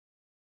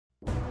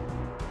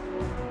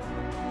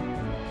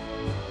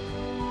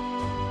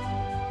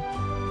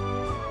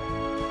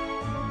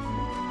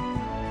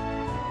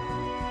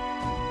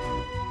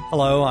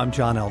Hello, I'm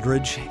John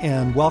Eldridge,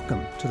 and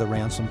welcome to the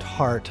Ransomed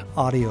Heart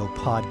audio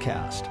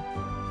podcast.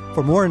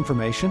 For more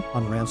information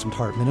on Ransomed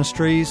Heart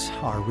Ministries,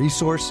 our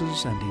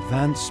resources and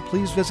events,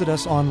 please visit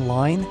us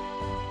online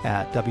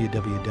at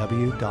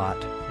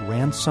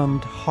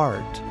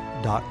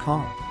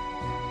www.ransomedheart.com.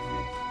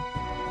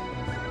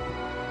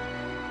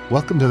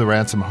 Welcome to the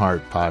Ransomed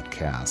Heart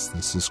podcast.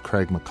 This is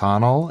Craig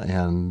McConnell,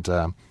 and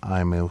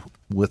I'm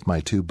with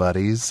my two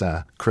buddies,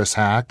 Chris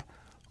Hack,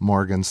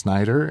 Morgan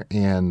Snyder,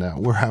 and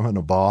we're having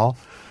a ball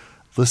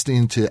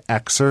listening to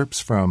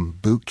excerpts from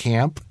boot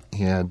camp.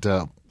 And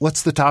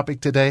what's the topic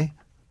today?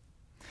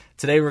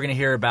 Today we're going to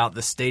hear about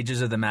the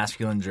stages of the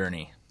masculine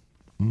journey.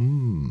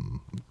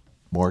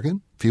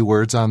 Morgan, a few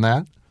words on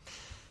that?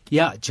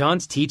 Yeah,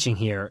 John's teaching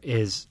here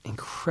is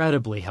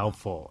incredibly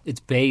helpful. It's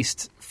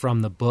based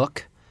from the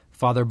book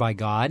Fathered by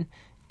God,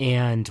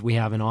 and we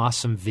have an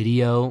awesome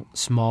video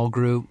small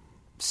group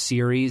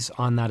series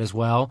on that as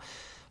well.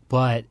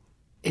 But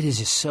it is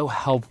just so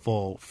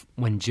helpful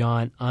when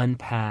John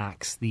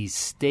unpacks these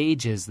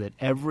stages that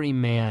every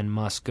man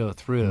must go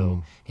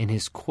through in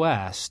his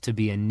quest to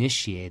be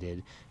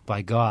initiated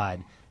by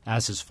God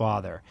as his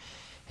father.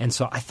 And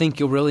so I think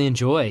you'll really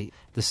enjoy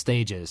the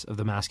stages of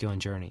the masculine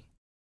journey.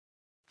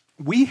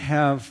 We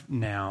have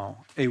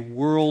now a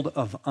world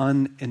of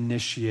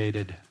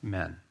uninitiated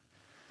men.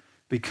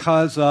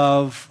 Because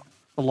of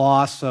the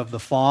loss of the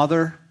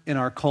father in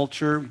our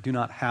culture, we do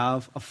not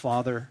have a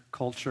father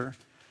culture.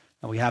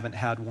 And we haven't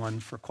had one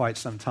for quite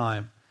some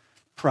time,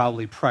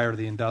 probably prior to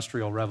the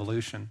Industrial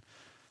Revolution.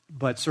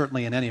 But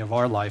certainly in any of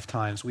our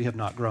lifetimes, we have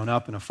not grown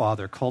up in a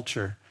father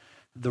culture.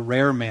 The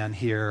rare man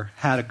here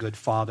had a good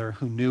father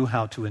who knew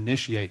how to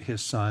initiate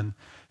his son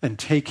and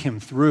take him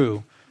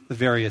through the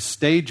various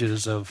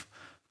stages of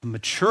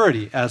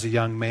maturity as a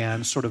young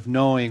man, sort of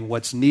knowing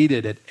what's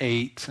needed at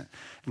 8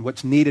 and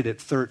what's needed at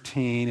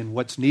 13 and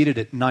what's needed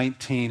at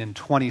 19 and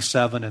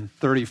 27 and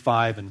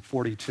 35 and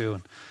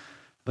 42.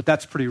 But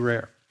that's pretty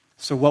rare.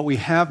 So what we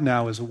have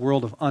now is a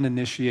world of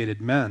uninitiated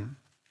men.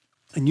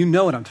 And you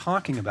know what I'm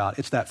talking about.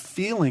 It's that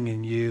feeling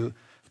in you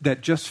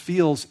that just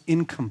feels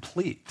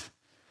incomplete.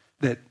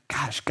 That,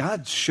 gosh,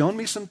 God's shown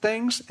me some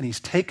things and he's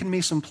taken me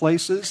some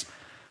places,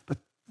 but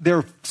there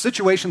are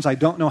situations I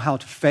don't know how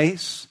to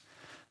face.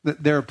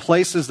 There are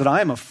places that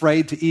I'm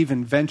afraid to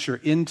even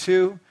venture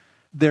into.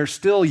 There are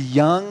still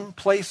young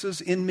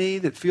places in me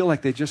that feel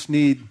like they just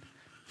need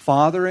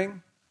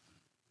fathering.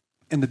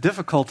 And the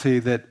difficulty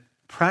that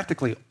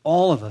practically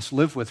all of us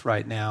live with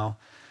right now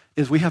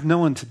is we have no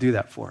one to do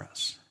that for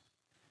us.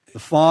 The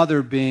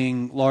father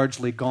being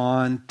largely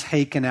gone,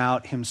 taken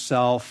out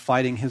himself,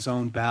 fighting his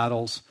own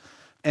battles,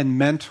 and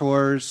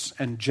mentors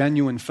and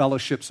genuine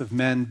fellowships of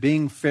men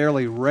being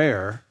fairly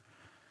rare,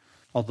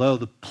 although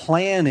the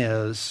plan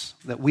is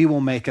that we will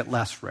make it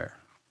less rare,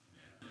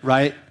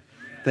 right?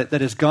 That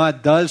as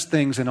God does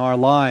things in our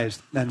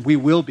lives, then we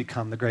will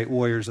become the great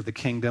warriors of the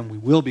kingdom. We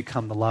will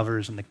become the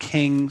lovers and the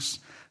kings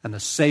and the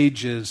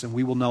sages, and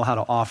we will know how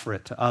to offer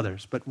it to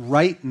others. But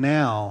right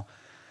now,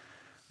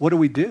 what do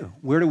we do?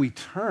 Where do we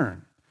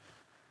turn?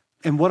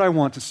 And what I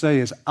want to say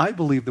is I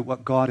believe that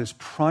what God is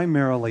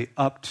primarily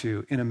up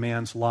to in a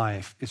man's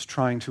life is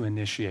trying to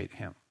initiate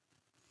him.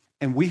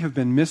 And we have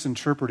been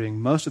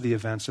misinterpreting most of the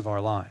events of our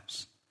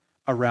lives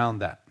around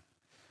that.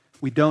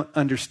 We don't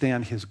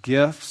understand his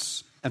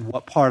gifts and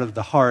what part of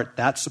the heart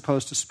that's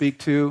supposed to speak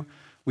to.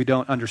 We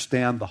don't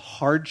understand the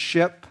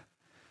hardship,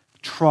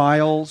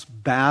 trials,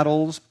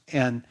 battles,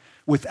 and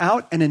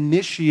without an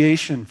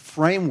initiation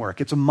framework,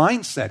 it's a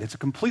mindset, it's a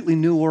completely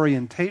new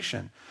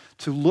orientation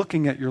to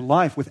looking at your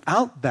life.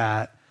 Without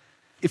that,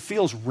 it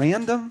feels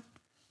random,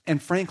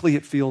 and frankly,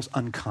 it feels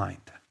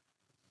unkind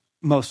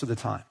most of the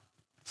time.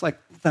 It's like,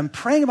 I'm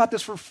praying about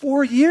this for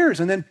 4 years,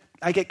 and then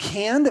I get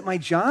canned at my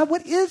job?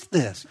 What is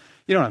this?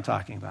 You know what I'm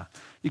talking about.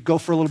 You go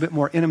for a little bit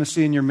more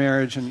intimacy in your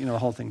marriage, and the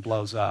whole thing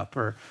blows up.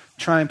 Or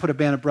try and put a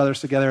band of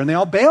brothers together, and they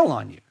all bail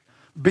on you.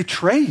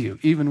 Betray you,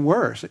 even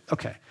worse.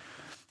 Okay.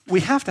 We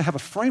have to have a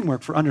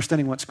framework for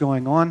understanding what's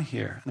going on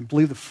here. And I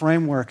believe the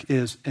framework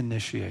is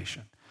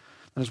initiation.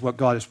 That is what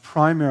God is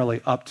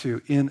primarily up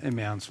to in a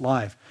man's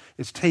life.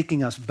 It's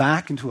taking us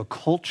back into a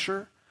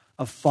culture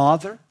of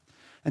father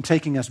and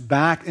taking us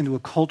back into a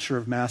culture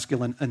of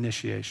masculine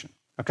initiation.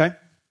 Okay?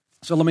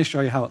 So let me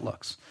show you how it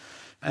looks.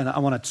 And I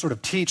want to sort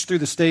of teach through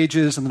the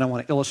stages, and then I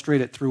want to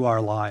illustrate it through our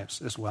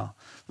lives as well.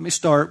 Let me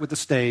start with the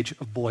stage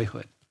of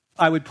boyhood.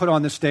 I would put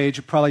on this stage,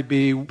 it'd probably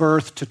be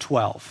birth to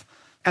 12.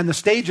 And the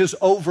stages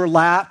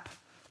overlap.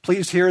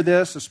 Please hear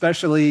this,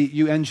 especially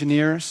you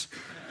engineers.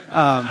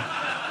 I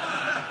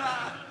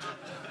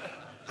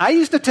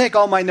used to take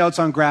all my notes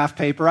on graph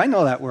paper. I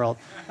know that world.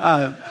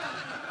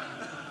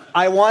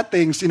 I want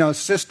things,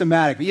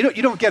 systematic. But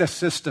you don't get a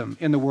system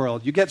in the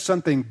world. You get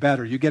something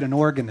better. You get an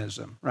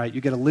organism, right?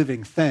 You get a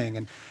living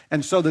thing.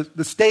 And so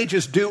the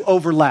stages do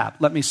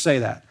overlap. Let me say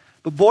that.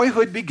 But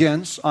boyhood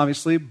begins,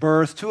 obviously,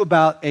 birth to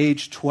about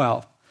age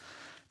 12.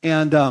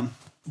 And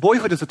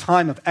boyhood is a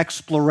time of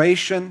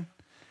exploration,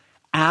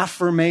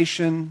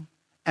 affirmation,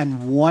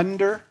 and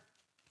wonder.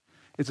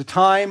 It's a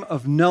time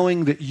of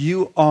knowing that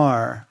you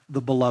are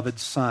the beloved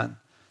son,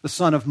 the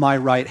son of my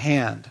right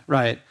hand,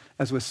 right,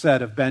 as was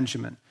said of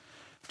Benjamin.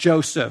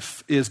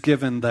 Joseph is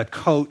given the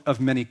coat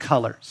of many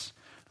colors,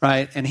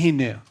 right? And he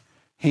knew,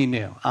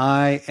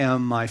 I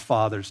am my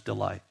Father's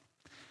delight.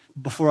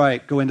 Before I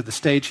go into the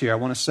stage here, I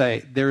want to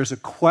say there is a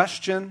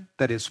question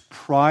that is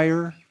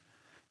prior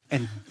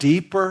and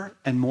deeper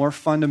and more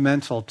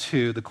fundamental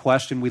to the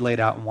question we laid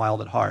out in Wild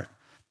at Heart.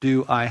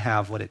 Do I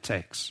have what it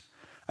takes?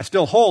 I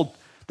still hold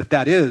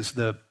that is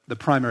the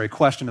primary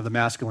question of the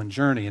masculine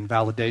journey, and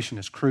validation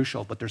is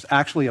crucial, but there's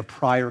actually a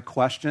prior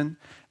question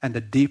and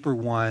a deeper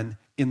one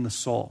in the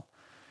soul.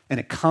 And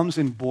it comes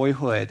in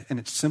boyhood, and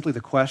it's simply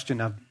the question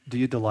of, do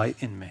you delight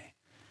in me?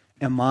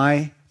 Am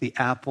I the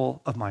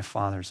apple of my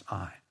Father's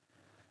eye?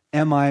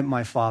 Am I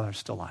my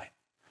Father's delight?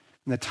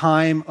 And the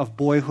time of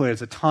boyhood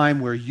is a time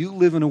where you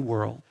live in a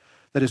world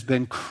that has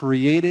been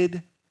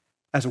created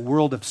as a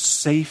world of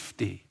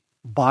safety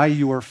by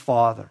your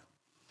Father,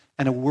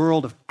 and a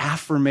world of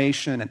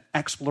affirmation and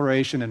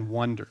exploration and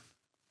wonder.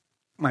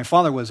 My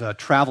father was a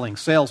traveling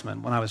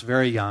salesman when I was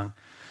very young,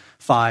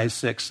 5,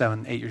 6,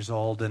 7, 8 years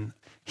old, and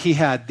he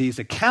had these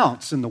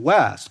accounts in the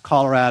West,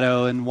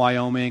 Colorado and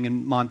Wyoming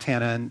and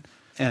Montana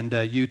and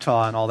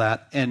Utah and all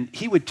that, and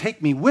he would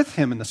take me with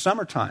him in the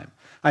summertime.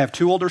 I have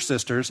 2 older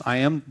sisters. I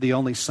am the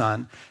only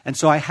son, and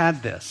so I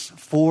had this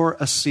for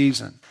a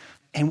season.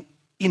 And,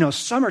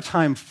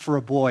 summertime for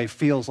a boy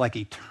feels like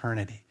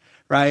eternity.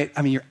 Right?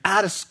 I mean, you're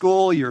out of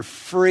school, you're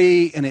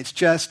free, and it's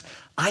just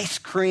ice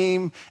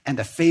cream and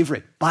a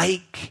favorite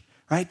bike,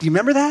 right? Do you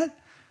remember that?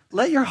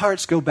 Let your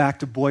hearts go back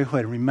to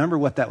boyhood and remember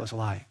what that was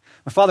like.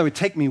 My father would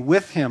take me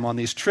with him on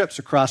these trips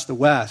across the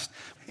West,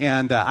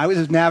 and I was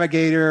his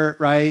navigator,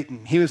 right?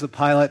 And he was the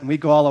pilot, and we'd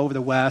go all over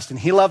the West, and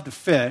he loved to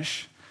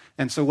fish.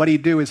 And so what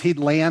he'd do is he'd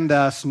land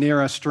us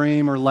near a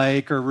stream or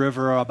lake or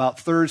river about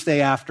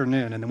Thursday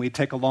afternoon, and then we'd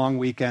take a long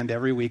weekend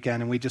every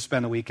weekend, and we'd just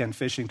spend the weekend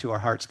fishing to our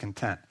heart's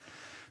content.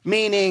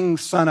 Meaning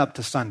sun up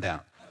to sundown.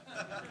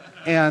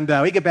 And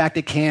we'd get back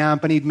to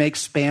camp, and he'd make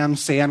Spam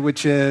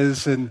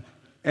sandwiches, and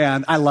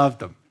I loved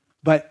them.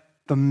 But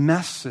the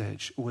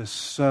message was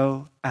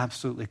so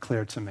absolutely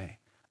clear to me.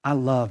 I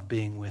love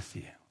being with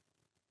you.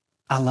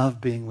 I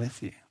love being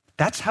with you.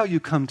 That's how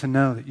you come to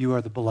know that you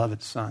are the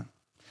beloved son.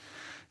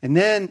 And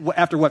then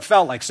after what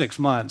felt like 6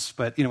 months,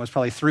 but it was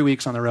probably 3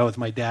 weeks on the road with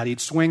my dad, he'd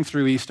swing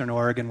through eastern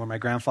Oregon where my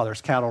grandfather's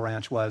cattle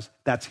ranch was.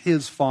 That's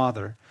his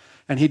father.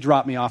 And he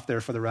dropped me off there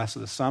for the rest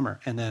of the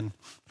summer. And then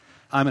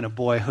I'm in a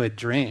boyhood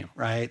dream,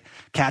 right?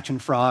 Catching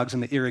frogs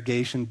in the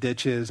irrigation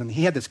ditches. And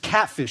he had this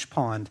catfish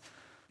pond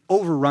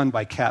overrun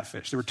by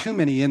catfish. There were too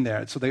many in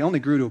there, so they only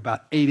grew to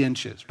about 8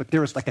 inches. But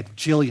there was like a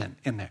jillion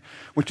in there,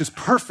 which is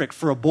perfect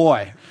for a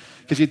boy.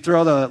 Because you'd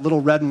throw the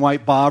little red and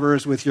white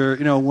bobbers with your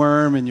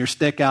worm and your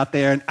stick out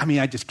there. And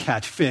I just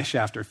catch fish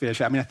after fish.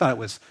 I thought it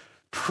was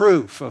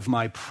proof of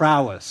my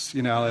prowess,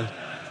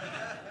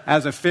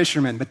 as a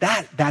fisherman. But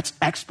that's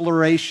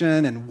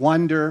exploration and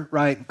wonder,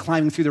 right? And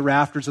climbing through the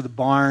rafters of the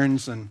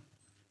barns. And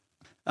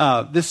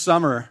this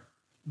summer,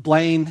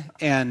 Blaine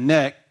and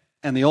Nick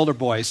and the older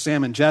boys,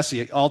 Sam and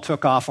Jesse, all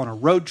took off on a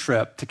road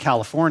trip to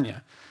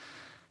California,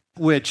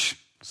 which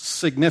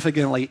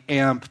significantly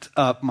amped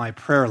up my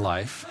prayer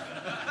life.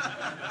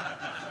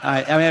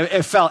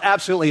 It felt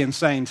absolutely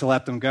insane to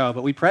let them go,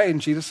 but we prayed,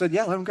 and Jesus said,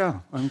 yeah, let them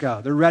go, let them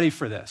go. They're ready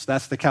for this.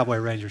 That's the Cowboy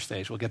Ranger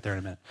stage. We'll get there in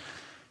a minute.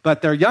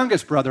 But their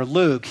youngest brother,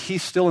 Luke,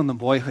 he's still in the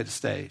boyhood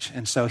stage.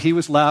 And so he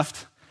was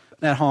left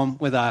at home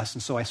with us.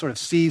 And so I sort of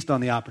seized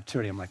on the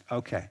opportunity. I'm like,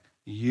 okay,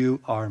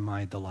 you are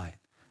my delight.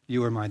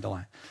 You are my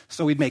delight.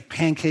 So we'd make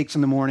pancakes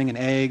in the morning and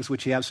eggs,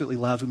 which he absolutely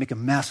loves. We'd make a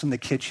mess in the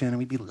kitchen, and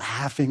we'd be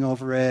laughing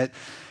over it.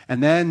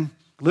 And then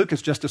Luke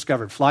has just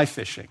discovered fly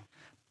fishing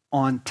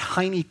on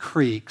tiny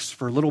creeks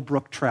for little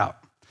brook trout,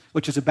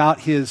 which is about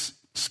his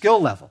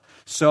skill level.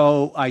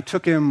 So I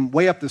took him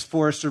way up this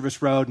Forest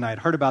Service road, and I had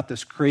heard about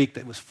this creek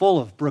that was full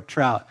of brook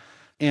trout.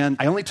 And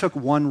I only took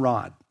 1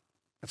 rod.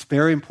 That's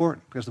very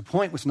important, because the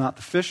point was not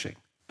the fishing.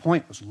 The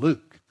point was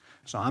Luke.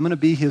 So I'm going to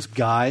be his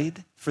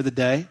guide for the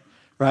day,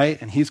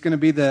 right? And he's going to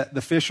be the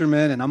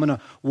fisherman, and I'm going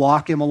to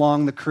walk him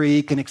along the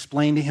creek and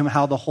explain to him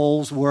how the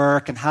holes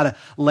work and how to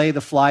lay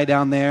the fly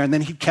down there. And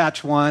then he'd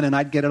catch one, and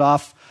I'd get it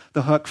off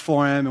the hook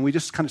for him. And we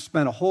just kind of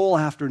spent a whole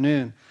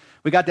afternoon.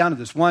 We got down to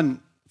this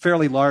one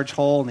fairly large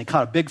hole, and he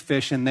caught a big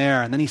fish in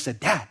there. And then he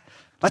said, Dad,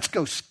 let's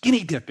go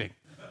skinny dipping.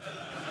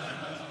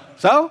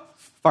 So,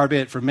 far be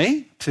it from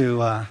me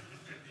to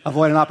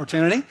avoid an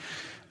opportunity.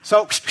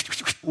 So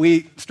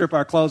we strip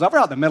our clothes off. We're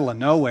out in the middle of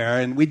nowhere,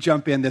 and we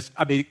jump in this,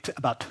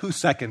 about 2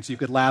 seconds you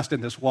could last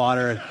in this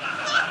water. And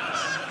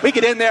we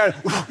get in there,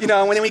 and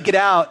when we get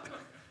out,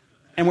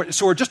 and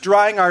we're just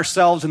drying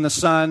ourselves in the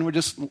sun. We're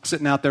just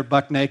sitting out there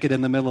buck naked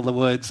in the middle of the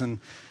woods. And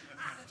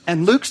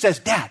Luke says,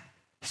 Dad,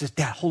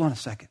 hold on a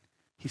second.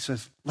 He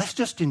says, let's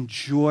just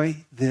enjoy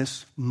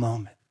this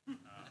moment. Do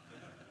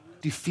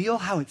you feel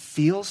how it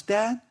feels,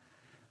 Dad?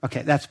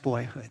 Okay, that's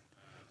boyhood,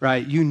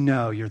 right?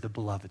 You're the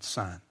beloved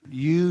son.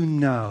 You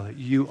know that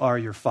you are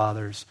your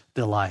Father's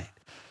delight.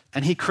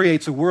 And he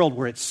creates a world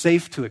where it's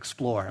safe to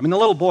explore. I mean, the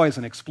little boy is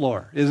an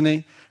explorer, isn't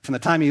he? From the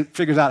time he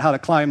figures out how to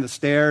climb the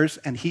stairs,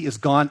 and he is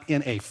gone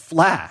in a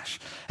flash.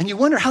 And you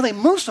wonder how they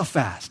move so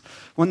fast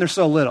when they're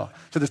so little.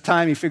 To this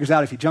time he figures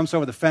out if he jumps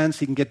over the fence,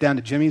 he can get down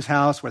to Jimmy's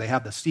house where they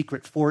have the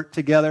secret fort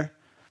together.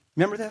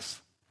 Remember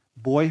this?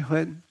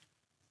 Boyhood.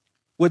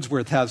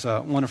 Wordsworth has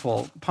a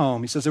wonderful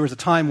poem. He says, there was a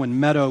time when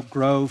meadow,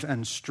 grove,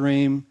 and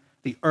stream,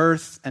 the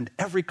earth, and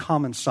every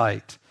common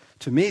sight,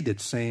 to me did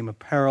seem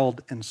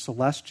apparelled in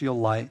celestial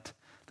light,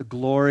 the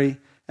glory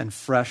and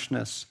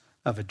freshness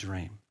of a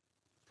dream.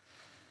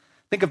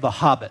 Think of the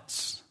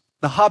hobbits.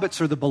 The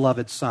hobbits are the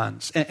beloved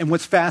sons. And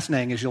what's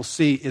fascinating, as you'll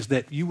see, is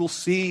that you will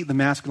see the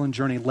masculine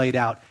journey laid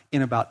out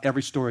in about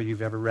every story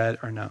you've ever read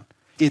or known.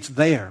 It's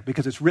there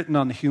because it's written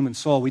on the human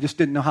soul. We just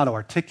didn't know how to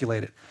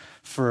articulate it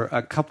for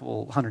a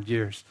couple hundred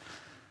years.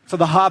 So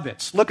the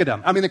hobbits, look at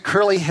them. I mean, the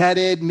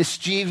curly-headed,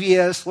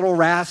 mischievous little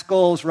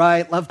rascals,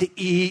 right? Love to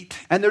eat.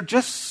 And they're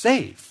just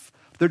safe.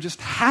 They're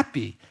just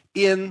happy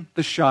in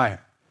the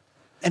Shire.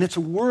 And it's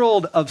a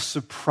world of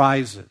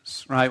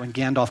surprises, right? When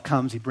Gandalf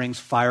comes, he brings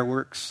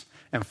fireworks.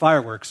 And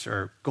fireworks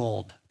are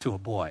gold to a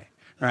boy,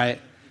 right?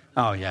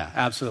 Oh, yeah,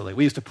 absolutely.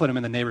 We used to put them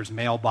in the neighbor's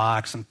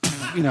mailbox and,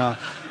 and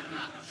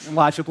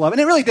watch it blow up.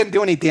 And it really didn't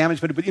do any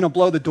damage, but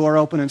blow the door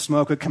open and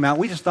smoke would come out.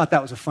 We just thought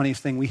that was the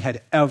funniest thing we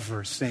had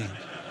ever seen.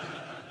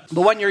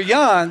 But when you're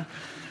young,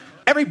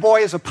 every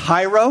boy is a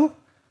pyro,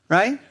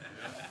 right?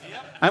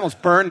 I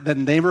almost burned the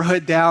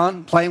neighborhood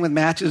down, playing with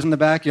matches in the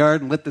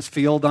backyard and lit this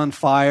field on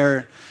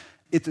fire.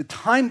 It's a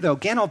time, though,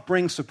 Gandalf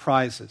brings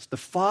surprises. The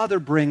father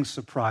brings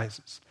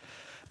surprises.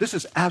 This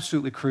is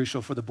absolutely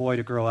crucial for the boy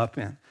to grow up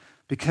in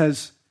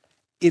because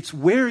it's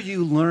where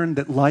you learn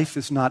that life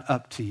is not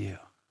up to you.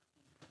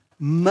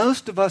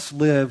 Most of us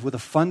live with a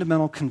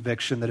fundamental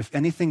conviction that if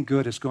anything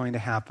good is going to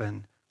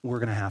happen, we're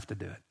going to have to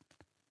do it,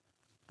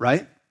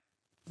 right?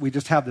 We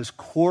just have this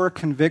core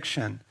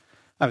conviction.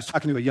 I was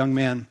talking to a young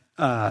man,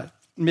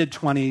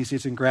 mid-20s.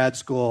 He's in grad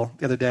school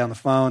the other day on the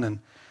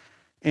phone,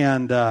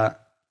 and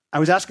I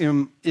was asking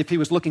him if he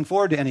was looking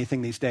forward to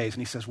anything these days,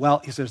 and he says,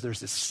 there's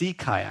this sea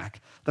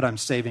kayak that I'm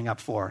saving up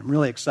for. I'm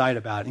really excited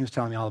about it. And he was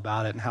telling me all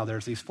about it and how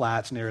there's these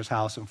flats near his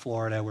house in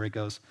Florida where he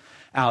goes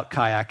out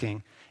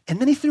kayaking. And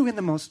then he threw in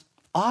the most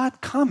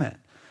odd comment.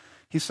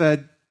 He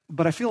said,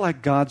 but I feel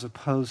like God's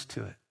opposed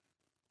to it.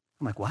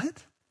 I'm like,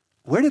 what?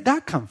 Where did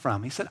that come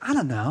from? He said, I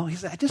don't know. He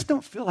said, I just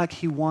don't feel like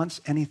he wants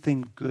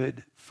anything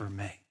good for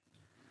me.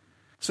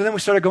 So then we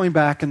started going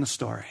back in the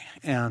story,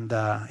 and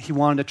he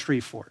wanted a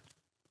tree fort.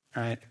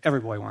 Right?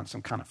 Every boy wants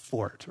some kind of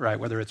fort, right?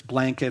 Whether it's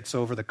blankets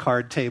over the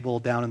card table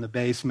down in the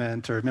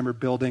basement, or remember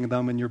building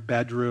them in your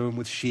bedroom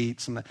with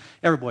sheets.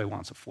 Every boy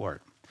wants a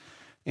fort.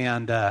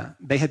 And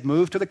they had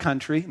moved to the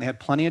country, and they had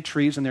plenty of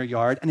trees in their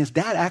yard, and his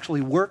dad actually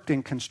worked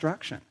in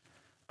construction,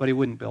 but he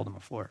wouldn't build him a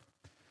fort.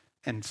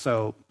 And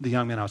so the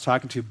young man I was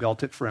talking to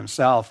built it for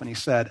himself, and he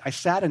said, I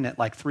sat in it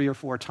like 3 or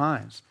 4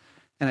 times,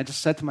 and I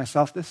just said to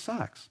myself, this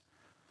sucks.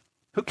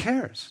 Who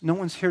cares? No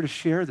one's here to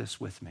share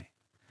this with me.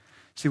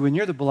 See, when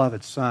you're the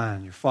beloved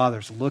son, your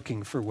father's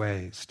looking for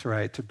ways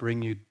to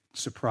bring you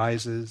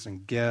surprises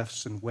and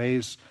gifts and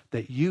ways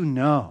that you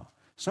know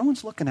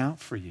someone's looking out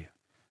for you.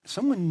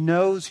 Someone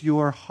knows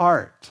your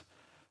heart.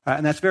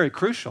 And that's very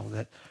crucial,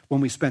 that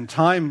when we spend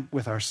time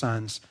with our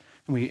sons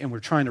and we're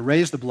trying to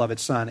raise the beloved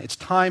son, it's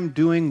time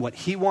doing what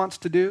he wants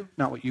to do,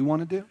 not what you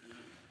want to do,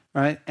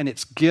 right? And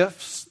it's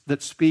gifts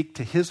that speak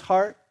to his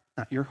heart,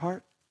 not your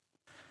heart.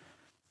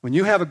 When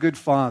you have a good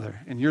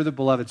father and you're the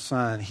beloved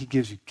son, he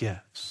gives you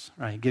gifts,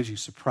 right? He gives you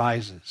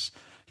surprises.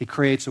 He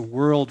creates a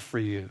world for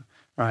you,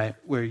 right,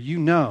 where you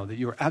know that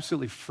you are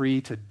absolutely free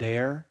to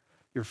dare,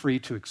 you're free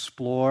to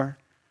explore,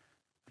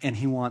 and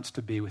he wants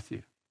to be with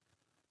you.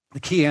 The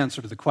key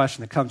answer to the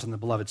question that comes in the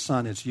beloved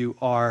son is, you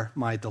are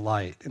my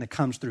delight. And it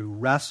comes through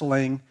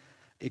wrestling.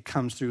 It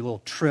comes through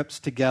little trips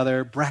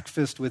together,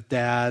 breakfast with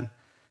dad.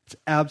 It's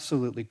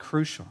absolutely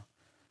crucial.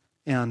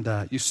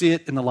 And you see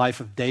it in the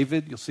life of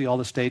David. You'll see all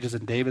the stages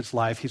in David's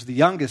life. He's the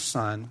youngest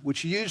son,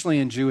 which usually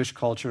in Jewish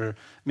culture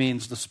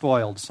means the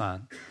spoiled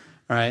son,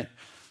 right?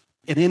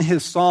 And in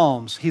his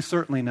Psalms, he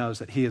certainly knows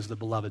that he is the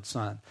beloved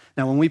son.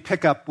 Now, when we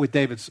pick up with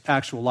David's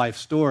actual life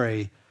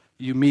story,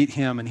 you meet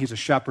him and he's a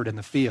shepherd in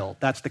the field.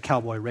 That's the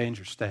cowboy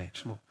ranger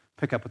stage. We'll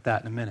pick up with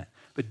that in a minute.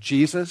 But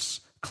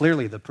Jesus,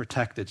 clearly the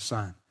protected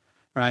son,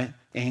 right?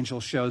 Angel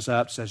shows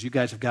up, says, you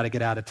guys have got to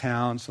get out of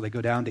town. So they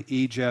go down to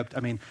Egypt.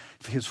 I mean,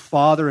 his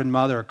father and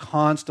mother are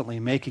constantly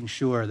making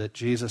sure that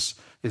Jesus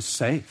is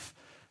safe.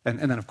 And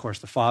then, of course,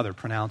 the father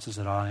pronounces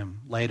it on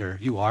him later.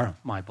 You are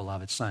my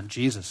beloved son.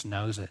 Jesus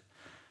knows it.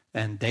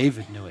 And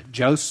David knew it.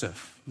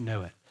 Joseph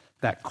knew it.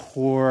 That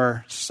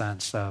core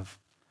sense of,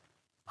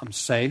 I'm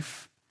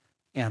safe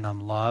and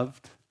I'm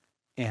loved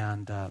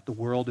and the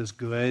world is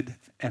good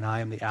and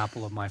I am the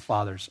apple of my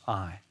Father's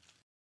eye.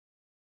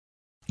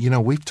 You know,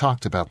 we've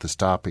talked about this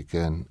topic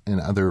in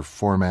other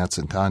formats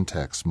and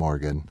contexts,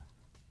 Morgan.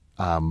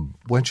 Why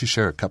don't you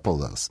share a couple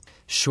of those?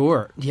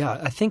 Sure. Yeah,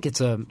 I think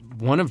it's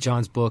one of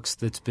John's books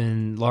that's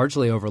been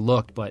largely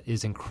overlooked but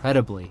is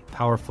incredibly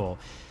powerful.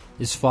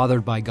 is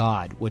Fathered by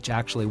God, which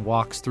actually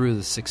walks through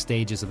the 6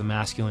 stages of the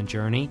masculine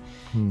journey.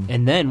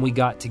 And then we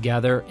got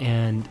together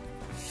and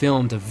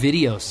filmed a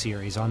video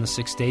series on the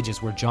 6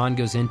 stages where John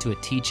goes into a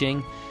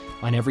teaching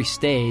on every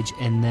stage,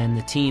 and then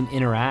the team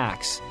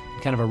interacts,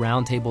 kind of a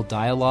roundtable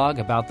dialogue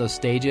about those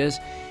stages.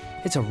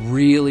 It's a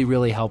really,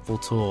 really helpful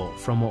tool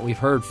from what we've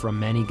heard from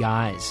many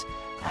guys.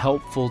 A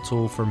helpful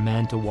tool for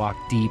men to walk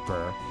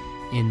deeper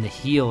in the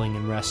healing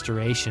and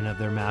restoration of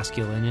their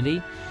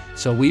masculinity.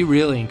 So we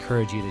really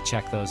encourage you to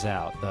check those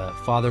out. The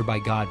Fathered by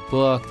God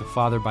book, the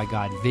Fathered by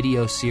God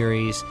video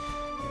series,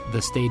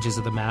 the Stages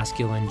of the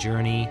Masculine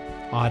Journey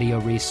audio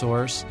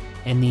resource,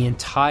 and the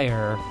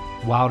entire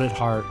Wild at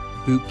Heart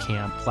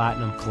Bootcamp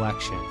Platinum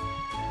Collection.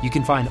 You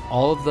can find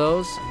all of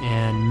those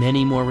and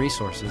many more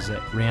resources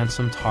at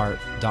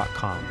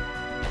ransomedheart.com.